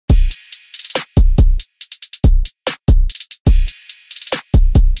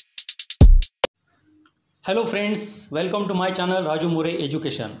Hello friends, welcome to my channel Raju More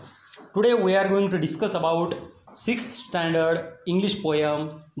Education. Today we are going to discuss about 6th standard English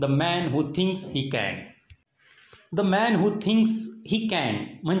poem The Man Who Thinks He Can. The man who thinks he can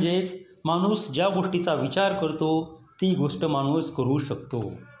म्हणजेच माणूस ज्या गोष्टीचा विचार करतो ती गोष्ट माणूस करू शकतो.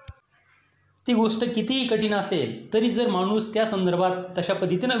 ती गोष्ट कितीही कठीण असेल तरी जर माणूस त्या संदर्भात तशा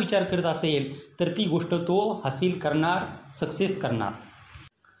पद्धतीने विचार करत असेल तर ती गोष्ट तो हासिल करणार, सक्सेस करणार.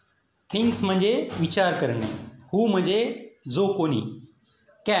 थिंग्स म्हणजे विचार करणे, हू म्हणजे जो कोणी,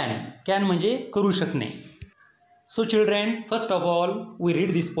 कॅन म्हणजे करू शकणे. So children, first of all we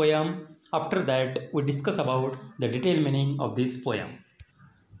read this poem. After that we discuss about the detail meaning of this poem.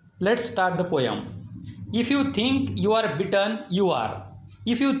 Let's start the poem. If you think you R bitten you R.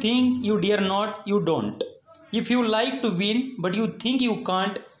 If you think you dare not you don't. If you like to win but you think you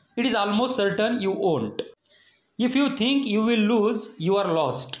can't it is almost certain you ओंट. If you think you will lose you R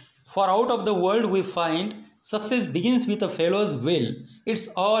lost. For out of the world we find, success begins with a fellow's will. It's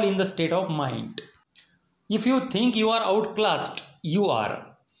all in the state of mind. If you think you are outclassed, you are.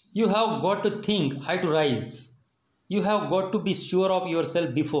 You have got to think high to rise. You have got to be sure of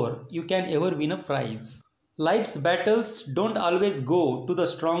yourself before you can ever win a prize. Life's battles don't always go to the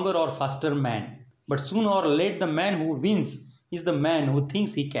stronger or faster man. But sooner or later the man who wins is the man who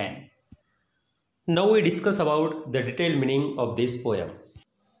thinks he can. Now we discuss about the detailed meaning of this poem.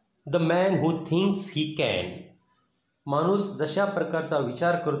 The man who thinks he can. माणूस जशा प्रकारचा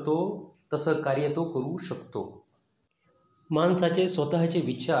विचार करतो तसं कार्य तो करू शकतो. माणसाचे स्वतःचे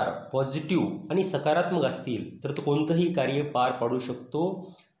विचार पॉझिटिव्ह आणि सकारात्मक असतील तर तो कोणतंही कार्य पार पाडू शकतो,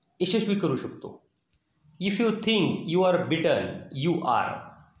 यशस्वी करू शकतो. If you think you R bitten you R.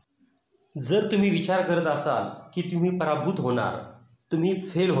 जर तुम्ही विचार करत असाल की तुम्ही पराभूत होणार, तुम्ही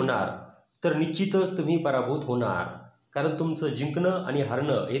फेल होणार, तर निश्चितच तुम्ही पराभूत होणार, कारण तुमचं जिंकणं आणि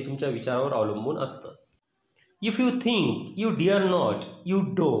हरणं हे तुमच्या विचारावर अवलंबून असतं. If you think you dear not you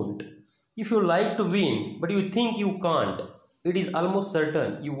don't. If you like to win but you think you can't it is almost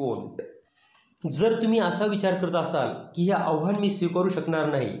certain you won't. जर तुम्ही असा विचार करत असाल की हे आव्हान मी स्वीकारू शकणार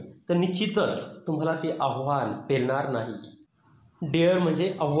नाही तर निश्चितच तुम्हाला ते आव्हान पेलणार नाही. डेअर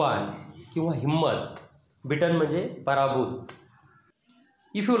म्हणजे आव्हान किंवा हिम्मत, बिटन म्हणजे पराभूत.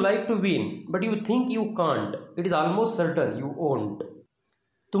 If you like to win but you think you can't it is almost certain you ओंट.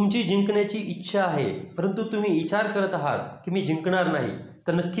 तुमची जिंकण्याची इच्छा आहे परंतु तुम्ही विचार करत आहात की मी जिंकणार नाही,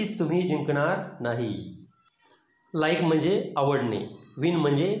 तर नक्कीच तुम्ही जिंकणार नाही. लाईक म्हणजे आवडणे, विन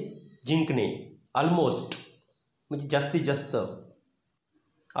म्हणजे जिंकणे, ऑलमोस्ट म्हणजे जास्तीत जास्त,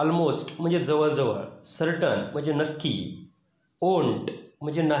 ऑलमोस्ट म्हणजे जवळजवळ, सर्टन म्हणजे नक्की, ओंट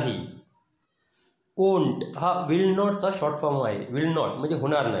म्हणजे नाही. ओंट हा विल नॉटचा शॉर्ट फॉर्म आहे. विल नॉट म्हणजे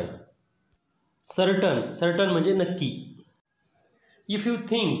होणार नाही. सर्टन म्हणजे नक्की. If you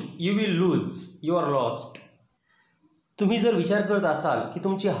think you will lose you R lost. तुम्ही जर विचार करत असाल की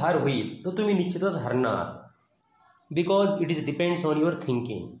तुमची हार होईल तर तुम्ही निश्चितच हरणार. Because it is depends on your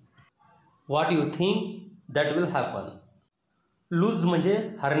thinking. What you think that will happen. Loose म्हणजे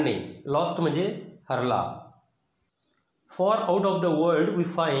हरणे, लॉस्ट म्हणजे हरला. For out of the world we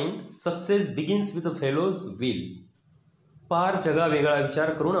find success begins with a fellow's will. पार जगावेगळा विचार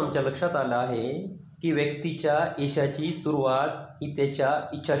करून आमच्या लक्षात आलं आहे की व्यक्तीच्या यशाची सुरुवात ही त्याच्या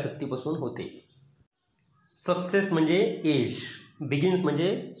इच्छाशक्तीपासून होते. सक्सेस म्हणजे यश, बिगिन्स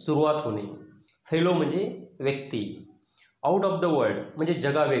म्हणजे सुरुवात होणे, फेलो म्हणजे व्यक्ती, आउट ऑफ द वर्ल्ड म्हणजे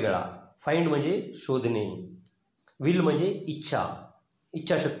जगावेगळा, फाइंड म्हणजे शोधणे, विल म्हणजे इच्छा,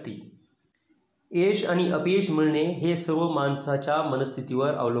 इच्छाशक्ती. यश आणि अपयश मिळणे हे सर्व माणसाच्या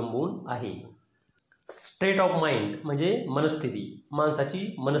मनस्थितीवर अवलंबून आहे. स्टेट ऑफ माइंड म्हणजे मनस्थिती, माणसाची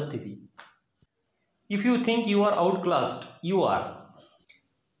मनस्थिती. If you think you R आउटक्लास्ड you R.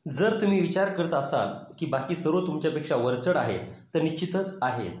 जर तुम्ही विचार करत असाल की बाकी सर्व तुमच्यापेक्षा वरचढ आहेत तर निश्चितच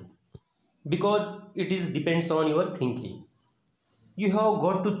आहेत. Because it is depends on your thinking. You have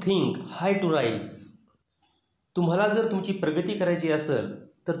got to think high to rise. तुम्हाला जर तुमची प्रगती करायची असेल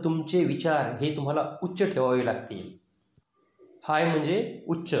तर तुमचे विचार हे तुम्हाला उच्च ठेवावे लागतील. हाय म्हणजे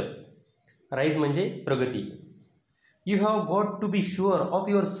उच्च, राईज म्हणजे प्रगती. You have got to be sure of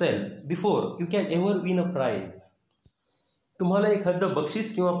your self before you can ever win a prize. तुम्हाला एखादं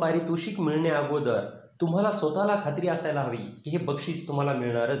बक्षीस किंवा पारितोषिक मिळण्या अगोदर तुम्हाला स्वतःला खात्री असायला हवी की हे बक्षीस तुम्हाला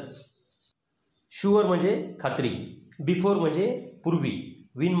मिळणारच. शुअर म्हणजे खात्री, बिफोर म्हणजे पूर्वी,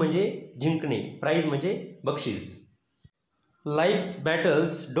 विन म्हणजे जिंकणे, प्राइज म्हणजे बक्षीस. Life's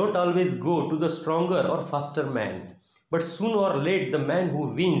battles don't always go to the stronger or faster man, but sooner or later the man who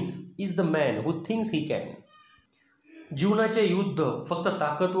wins is the man who thinks he can. जीवनाचे युद्ध फक्त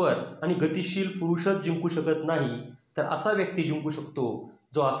ताकदवर आणि गतिशील पुरुषच जिंकू शकत नाही, तर असा व्यक्ती जिंकू शकतो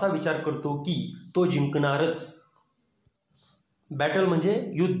जो असा विचार करतो की तो जिंकणारच. बॅटल म्हणजे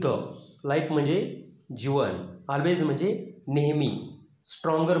युद्ध, लाईफ म्हणजे जीवन, ऑलवेज म्हणजे नेहमी,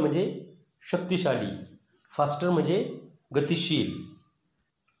 स्ट्रॉंगर म्हणजे शक्तिशाली, फास्टर म्हणजे गतिशील,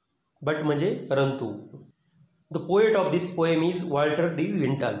 बट म्हणजे परंतु. The poet of this poem is Walter D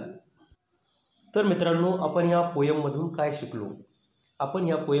विंटल. तर मित्रांनो, आपण या पोएममधून काय शिकलो? आपण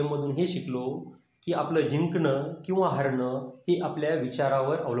या पोएममधून हे शिकलो की आपलं जिंकणं किंवा हारणं हे आपल्या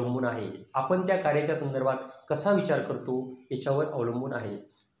विचारावर अवलंबून आहे. आपण त्या कार्याच्या संदर्भात कसा विचार करतो याच्यावर अवलंबून आहे.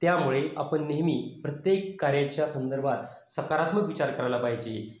 त्यामुळे आपण नेहमी प्रत्येक कार्याच्या संदर्भात सकारात्मक विचार करायला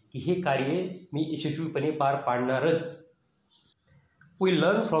पाहिजे की हे कार्य मी यशस्वीपणे पार पाडणारच. We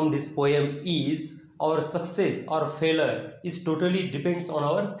learn from this poem is our success or failure is totally depends on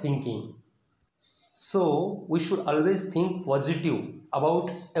our thinking. So we should always think positive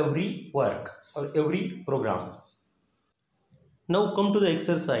about every work or every program. Now come to the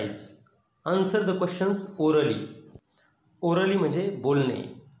exercise. Answer the questions orally. Orally म्हणजे बोलणे.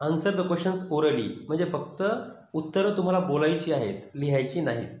 Answer the questions orally म्हणजे फक्त उत्तरं तुम्हाला बोलायची आहेत, लिहायची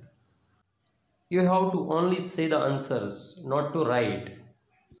नाहीत. You have to only say the answers, not to write.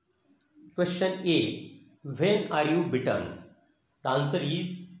 Question A. When are you bitten? The answer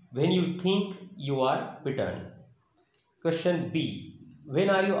is when you think you are bitten. Question B. When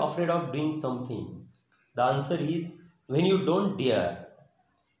are you afraid of doing something? The answer is when you don't dare.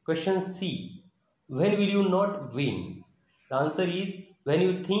 Question C. When will you not win? The answer is when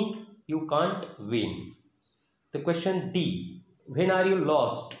you think you can't win. The question D. When are you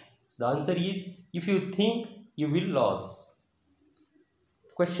lost? The answer is if you think you will lose.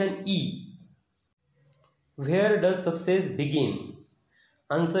 Question E. Where does success begin?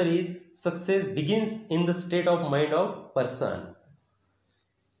 Answer is success begins in the state of mind of person.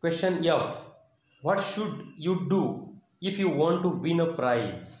 Question F. What should you do if you want to win a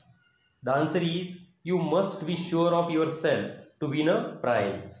prize? The answer is you must be sure of yourself to win a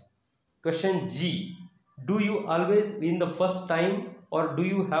prize. Question G. Do you always win the first time or do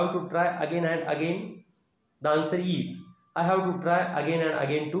you have to try again and again? The answer is I have to try again and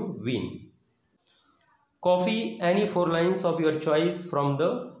again to win. Copy any 4 lines of your choice from the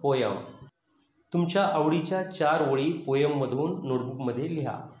poem. तुमच्या आवडीच्या 4 ओळी पोएममधून नोटबुकमध्ये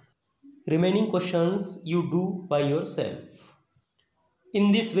लिहा. Remaining questions you do by yourself.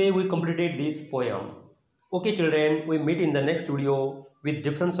 In this way we completed this poem. Okay children, we meet in the next video with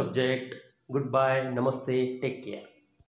different subject. Goodbye, namaste, take care.